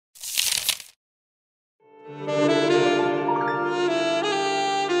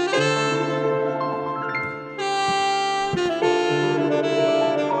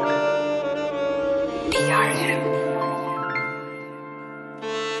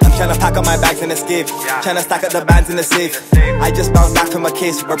Tryna pack up my bags and escape. Tryna stack up the bands in the safe. I just bounced back from a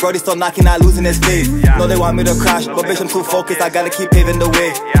case, but Brody's still knocking out, losing his faith. No, they want me to crash, but bitch, I'm too focused, I gotta keep paving the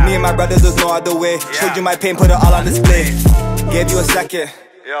way. Me and my brothers, there's no other way. Showed you my pain, put it all on display. Gave you a second,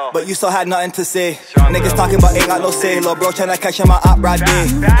 but you still had nothing to say. Niggas talking but ain't got no say. Lil' bro tryna catch him out broad day.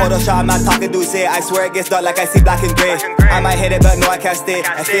 Hold a shot, I'm not talking do say. I swear it gets dark like I see black and grey. I might hit it but no I can't stay.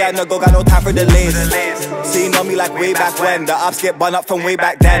 I stay on the go, got no time for delays. So you know me like way back when. The ops get bun up from way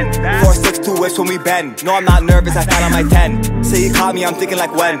back then. 4-6-2 whips when we bend. No I'm not nervous, I stand on my 10. Say you caught me, I'm thinking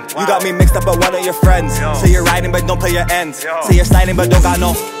like when. You got me mixed up with one of your friends. Say you're riding but don't play your ends. Say you're sliding but don't got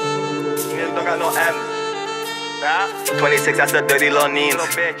no M. 26, that's the dirty little neens.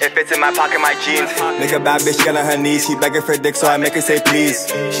 It fits in my pocket, my jeans. Make a bad bitch get on her knees. She begging for dick, so I make her say please.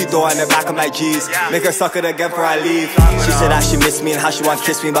 She throwing it back on my G's. Make her suck it again before I leave. She said that she miss me and how she want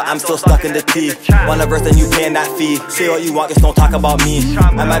kiss me, but I'm still stuck in the tea. Want a verse and you paying that fee. Say what you want, just don't talk about me.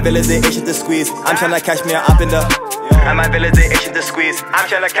 And my village they Asian to squeeze. I'm tryna catch me up in the. And my village they Asian to squeeze. I'm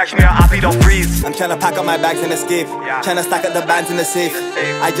tryna catch me up, don't freeze. I'm tryna pack up my bags and escape. Tryna stack up the bands in the safe.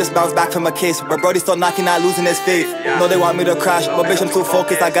 I just bounced back from a case, but Brody's still knocking out, losing his faith. No, they want me to crash, but bitch, I'm too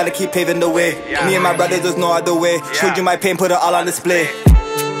focused, I gotta keep paving the way. Me and my brothers, there's no other way. Showed you my pain, put it all on display.